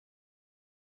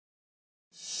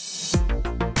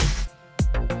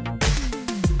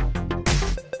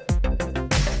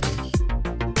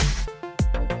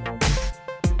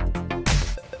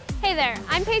there,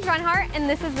 I'm Paige Runhart, and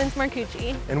this is Vince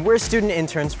Marcucci. And we're student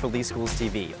interns for Lee Schools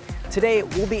TV. Today,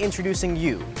 we'll be introducing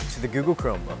you to the Google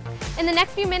Chromebook. In the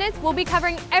next few minutes, we'll be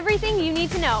covering everything you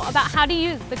need to know about how to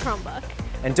use the Chromebook.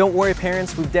 And don't worry,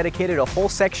 parents, we've dedicated a whole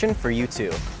section for you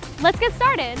too. Let's get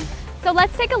started. So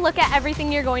let's take a look at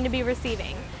everything you're going to be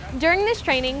receiving. During this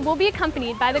training, we'll be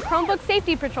accompanied by the Chromebook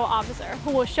Safety Patrol officer who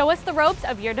will show us the ropes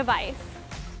of your device.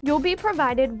 You'll be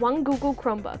provided one Google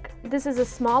Chromebook. This is a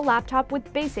small laptop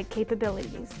with basic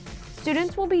capabilities.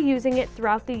 Students will be using it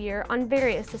throughout the year on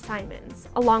various assignments.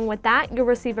 Along with that, you'll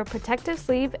receive a protective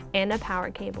sleeve and a power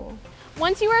cable.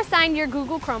 Once you are assigned your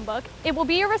Google Chromebook, it will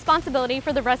be your responsibility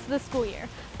for the rest of the school year,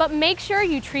 but make sure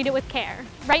you treat it with care.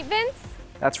 Right, Vince?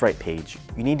 That's right, Paige.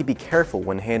 You need to be careful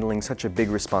when handling such a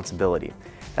big responsibility.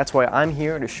 That's why I'm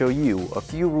here to show you a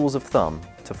few rules of thumb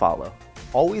to follow.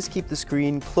 Always keep the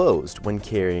screen closed when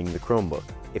carrying the Chromebook.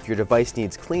 If your device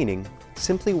needs cleaning,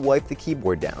 simply wipe the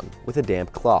keyboard down with a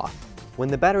damp cloth. When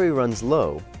the battery runs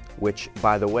low, which,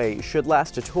 by the way, should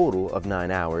last a total of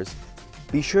 9 hours,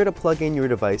 be sure to plug in your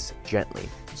device gently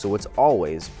so it's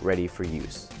always ready for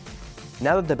use.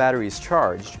 Now that the battery is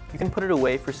charged, you can put it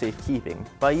away for safekeeping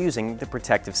by using the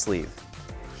protective sleeve.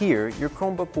 Here, your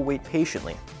Chromebook will wait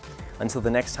patiently until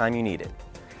the next time you need it.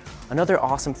 Another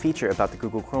awesome feature about the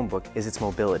Google Chromebook is its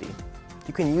mobility.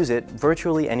 You can use it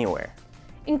virtually anywhere,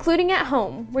 including at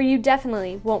home, where you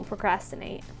definitely won't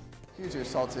procrastinate. Here's your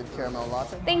salted caramel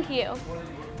latte. Thank you.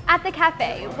 At the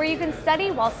cafe, where you can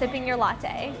study while sipping your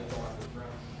latte.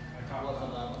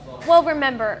 Well,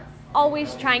 remember,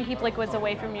 always try and keep liquids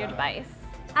away from your device.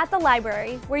 At the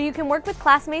library, where you can work with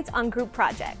classmates on group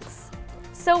projects.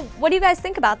 So, what do you guys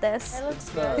think about this? It looks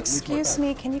good. Excuse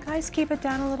me, can you guys keep it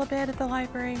down a little bit at the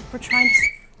library? We're trying to...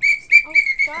 Oh,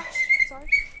 gosh, sorry.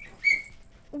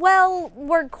 Well,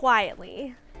 work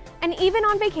quietly. And even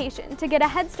on vacation, to get a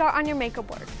head start on your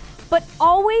makeup work. But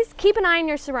always keep an eye on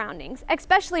your surroundings,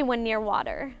 especially when near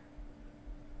water.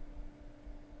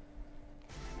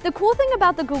 The cool thing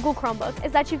about the Google Chromebook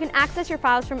is that you can access your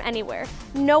files from anywhere,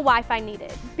 no Wi-Fi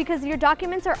needed, because your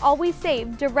documents are always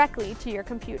saved directly to your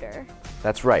computer.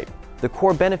 That's right. The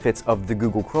core benefits of the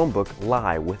Google Chromebook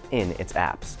lie within its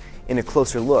apps. In a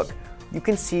closer look, you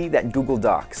can see that Google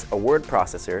Docs, a word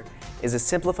processor, is a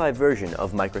simplified version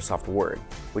of Microsoft Word,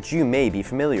 which you may be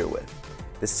familiar with.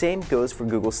 The same goes for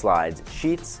Google Slides,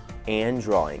 Sheets, and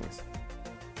Drawings.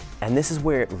 And this is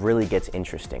where it really gets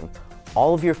interesting.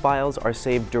 All of your files are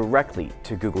saved directly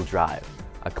to Google Drive,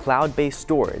 a cloud-based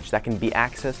storage that can be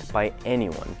accessed by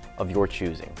anyone of your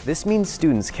choosing. This means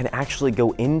students can actually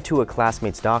go into a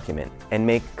classmate's document and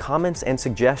make comments and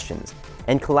suggestions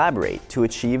and collaborate to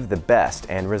achieve the best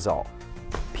end result.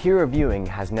 Peer reviewing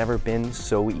has never been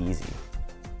so easy.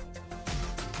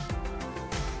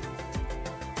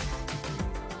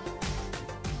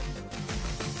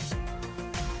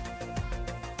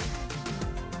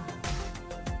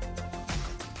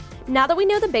 Now that we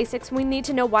know the basics, we need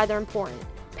to know why they're important.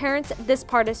 Parents, this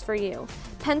part is for you.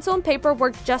 Pencil and paper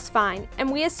work just fine,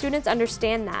 and we as students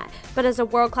understand that. But as a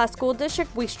world-class school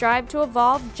district, we strive to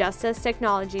evolve just as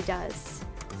technology does.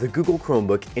 The Google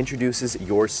Chromebook introduces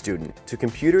your student to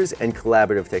computers and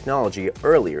collaborative technology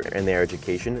earlier in their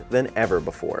education than ever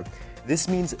before. This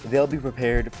means they'll be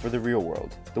prepared for the real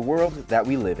world, the world that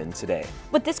we live in today.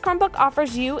 What this Chromebook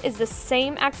offers you is the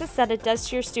same access that it does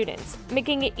to your students,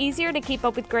 making it easier to keep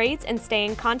up with grades and stay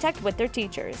in contact with their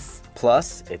teachers.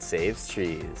 Plus, it saves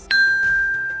trees.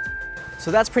 So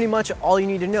that's pretty much all you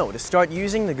need to know to start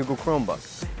using the Google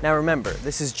Chromebook. Now remember,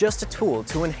 this is just a tool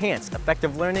to enhance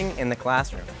effective learning in the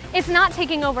classroom. It's not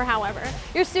taking over, however.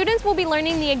 Your students will be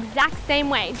learning the exact same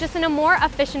way, just in a more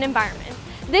efficient environment.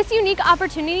 This unique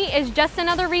opportunity is just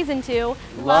another reason to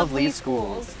love Lee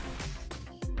Schools.